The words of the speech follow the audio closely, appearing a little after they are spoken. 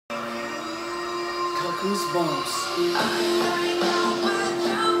Goosebumps.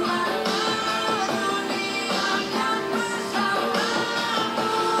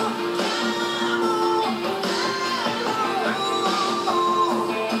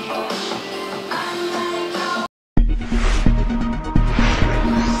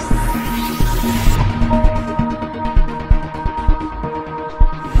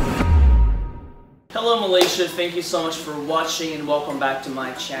 Hello Malaysia, thank you so much for watching and welcome back to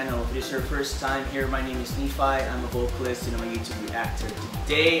my channel. If it is your first time here, my name is Nephi. I'm a vocalist and I'm a YouTube reactor.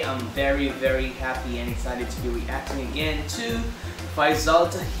 Today I'm very happy and excited to be reacting again to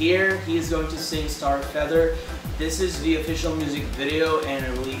Faizal Tahir. He is going to sing Starfeather. This is the official music video and I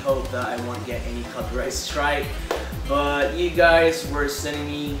really hope that I won't get any copyright strike. But you guys were sending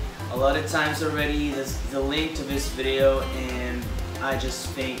me a lot of times already the link to this video, and I just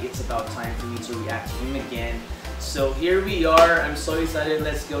think it's about time for me to react to him again. So here we are. I'm so excited.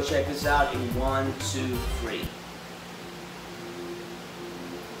 Let's go check this out in 1, 2, 3.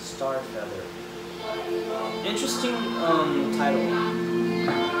 Starfeather. Interesting title.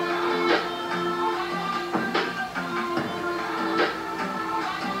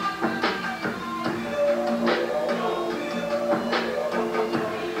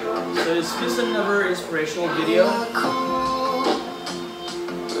 So is this another inspirational video?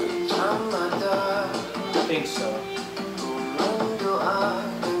 I think so.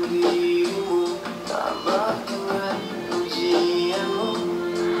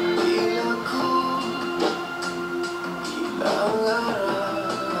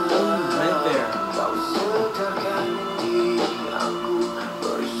 Right there.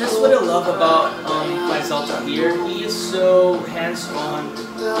 That's what I love about Faizal Tahir. He is so hands-on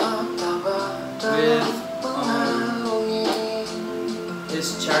with his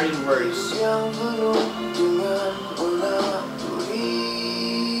charting words.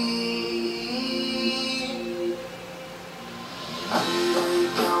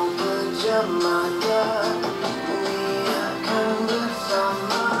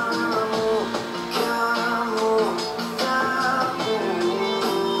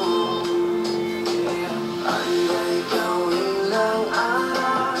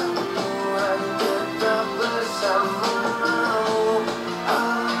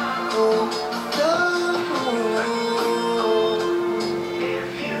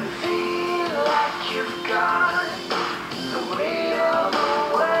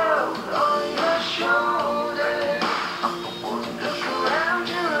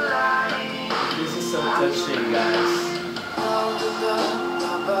 Touching, guys.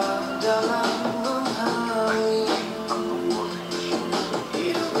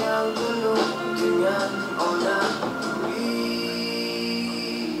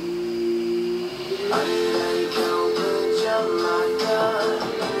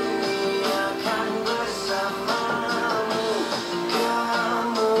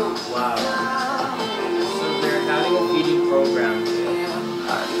 Wow. So they're having a feeding program.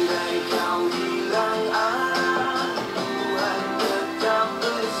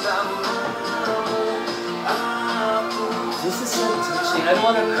 This is so touching. I don't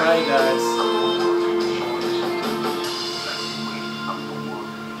want to cry, guys.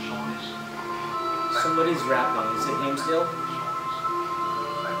 Somebody's rapping. Is it him still?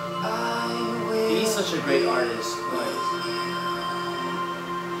 He's such a great artist.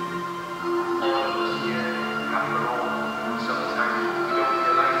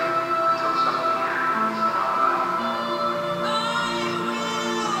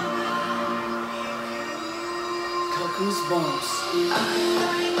 Goosebumps.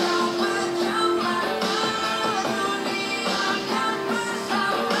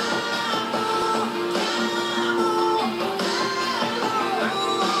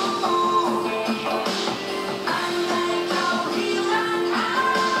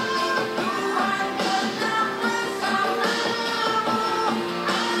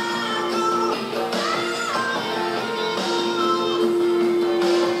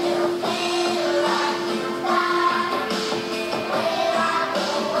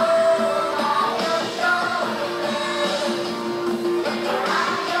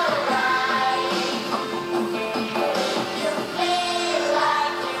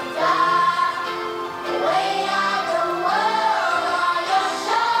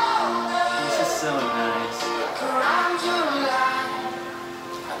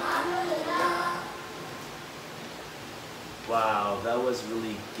 Wow, that was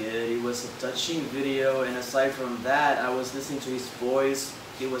really good. It was a touching video, and aside from that, I was listening to his voice.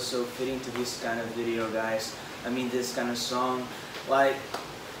 It was so fitting to this kind of video, guys. I mean, this kind of song. Like,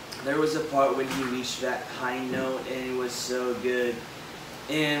 there was a part when he reached that high note, and it was so good.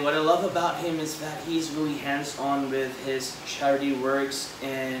 And what I love about him is that he's really hands-on with his charity works,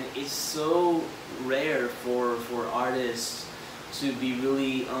 and it's so rare for artists to be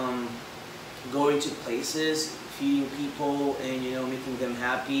really going to places, feeding people, and making them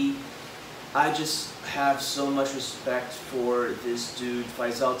happy. I just have so much respect for this dude,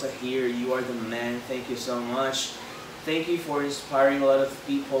 Faizal Tahir. You are the man. Thank you so much. Thank you for inspiring a lot of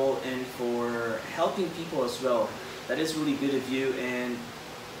people and for helping people as well. That is really good of you, and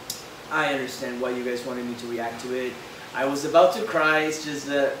I understand why you guys wanted me to react to it. I was about to cry. It's just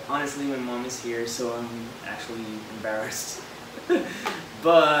that honestly my mom is here, so I'm actually embarrassed.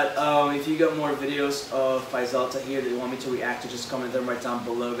 But if you got more videos of Faizal Tahir that you want me to react to, just comment them right down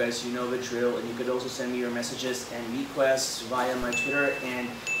below, guys. You know the drill. And you could also send me your messages and requests via my Twitter and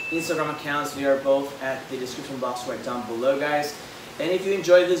Instagram accounts. We are both at the description box right down below, guys. And if you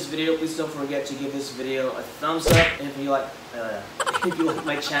enjoyed this video, please don't forget to give this video a thumbs up. And if you like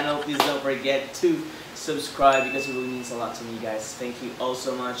my channel, please don't forget to subscribe, because it really means a lot to me, guys. Thank you all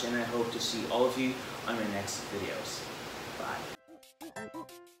so much, and I hope to see all of you on my next videos. Bye.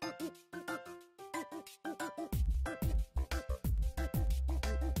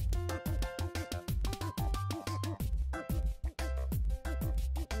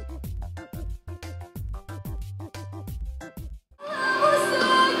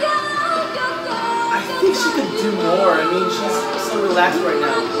 I think she could do more. I mean, she's so relaxed right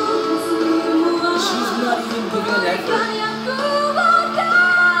now. She's not even giving an effort.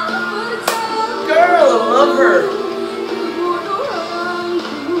 Girl, I love her.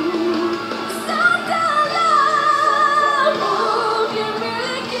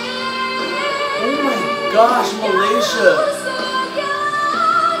 Oh my gosh, Malaysia.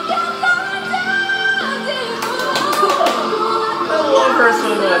 I love her so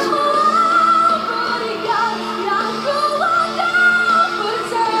much.